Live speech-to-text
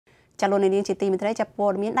ចាលោកនាងជាទីមេត្រីចាប់ព័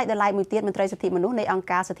ត៌មានដាច់ដラយមួយទៀតមន្ត្រីសិទ្ធិមនុស្សនៃអង្គ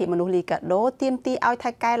ការសិទ្ធិមនុស្សលីកាដូទាមទារឲ្យថៃ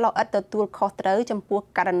កែឡអិតទទួលខុសត្រូវចំពោះ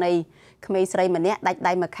ករណីក្មេងស្រីម្នាក់ដាច់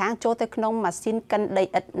ដៃម្ខាងចូលទៅក្នុងម៉ាស៊ីនកិនដីឥ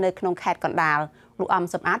ដ្ឋនៅក្នុងខេត្តកណ្ដាលលោកអំ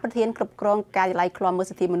សំអាតប្រធានគ្រប់គ្រងការិយាល័យឃ្លាំមើល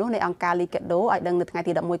សិទ្ធិមនុស្សនៃអង្គការលីកាដូឲ្យដឹងនៅថ្ងៃ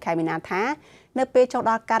ទី11ខែមីនាថានៅពេលចូល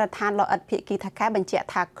ដល់ការដ្ឋានឡអិតភាគីថៃកែបញ្ជាក់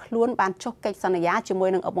ថាខ្លួនបានចុះកិច្ចសន្យាជាមួយ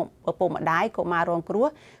នឹងឪពុកម្ដាយកុមាររងគ្រោះ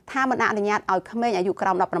ថាមិនអនុញ្ញាតឲ្យក្មេងអាយុក្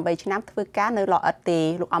រោម18ឆ្នាំធ្វើការនៅឡអិតទេ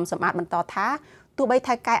លោកអំសំអាតបន្តថាទោះបី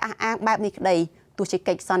ថៃកែអះអាងបែបនេះក្តីទោះជា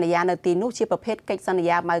កិច្ចសន្យានៅទីនោះជាប្រភេទកិច្ចសន្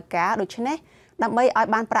យាម៉ៅការដូច្នេះដើម្បីឲ្យ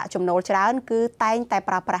បានប្រាក់ចំណូលច្រើនគឺតែងតែ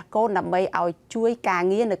ប្រើប្រាស់កូនដើម្បីឲ្យជួយការ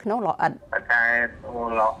ងារនៅក្នុងឡអិតតែ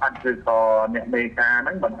ឡអិតគឺក៏អ្នកមេការហ្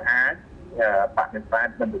នឹងមិនអាចបដិសេធ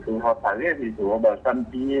មិនទទួលខុសត្រូវទេពីព្រោះបើសិន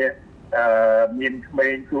ជាមានក្មេ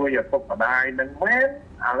ងជួយឪពុកម្ដាយនឹងមែន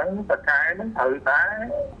អាហ្នឹងតកែហ្នឹងត្រូវតែ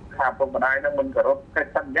ថាឪពុកម្ដាយនឹងមិនគោរពកិច្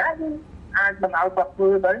ចសន្យាអាចមិនឲ្យគាត់ធ្វើ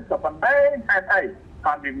ទៅក៏ប៉ុន្តែហេតុអី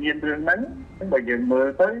គាត់វាមានរឿងហ្នឹងបើយើងមើល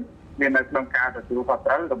ទៅមាននៅក្នុងការទទួលខុស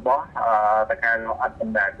ត្រូវរបស់តកែឡអិតប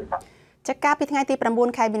ណ្ដាទៅចាកាលពីថ្ងៃទី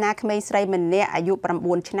9ខែមីនាក្មេងស្រីម្នាក់អាយុ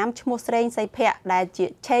9ឆ្នាំឈ្មោះស្រេងសីភ័ក្រដែលជា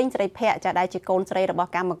ឆេងស្រីភ័ក្រចាដែលជាកូនស្រីរបស់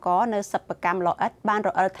កម្មករនៅសិប្បកម្មឡអិតបានរ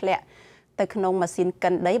អិលធ្លាក់ទៅក្នុងម៉ាស៊ីនកិ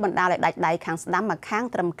នដីបណ្ដាលឲ្យដាច់ដៃខាងស្ដាំមកខាង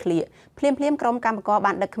ត្រឹមក្លៀកភ្លាមក្រុមកម្មករ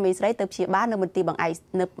បានដឹកក្មេងស្រីទៅព្យាបាលនៅមន្ទីរ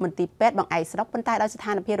ពេទ្យបង្អែកស្រុកប៉ុន្តែដោយស្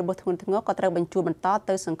ថានភាពរបស់ធ្ងន់ធ្ងរក៏ត្រូវបញ្ជូនបន្ត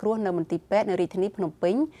ទៅសង្គ្រោះនៅមន្ទីរពេទ្យនៅរាជធានីភ្នំ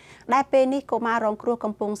ពេញដែលពេលនេះកុមាររងគ្រោះ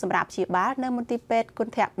កំពុងសម្រាប់ព្យាបាលនៅមន្ទីរពេទ្យគុណ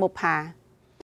ធបុប្ផា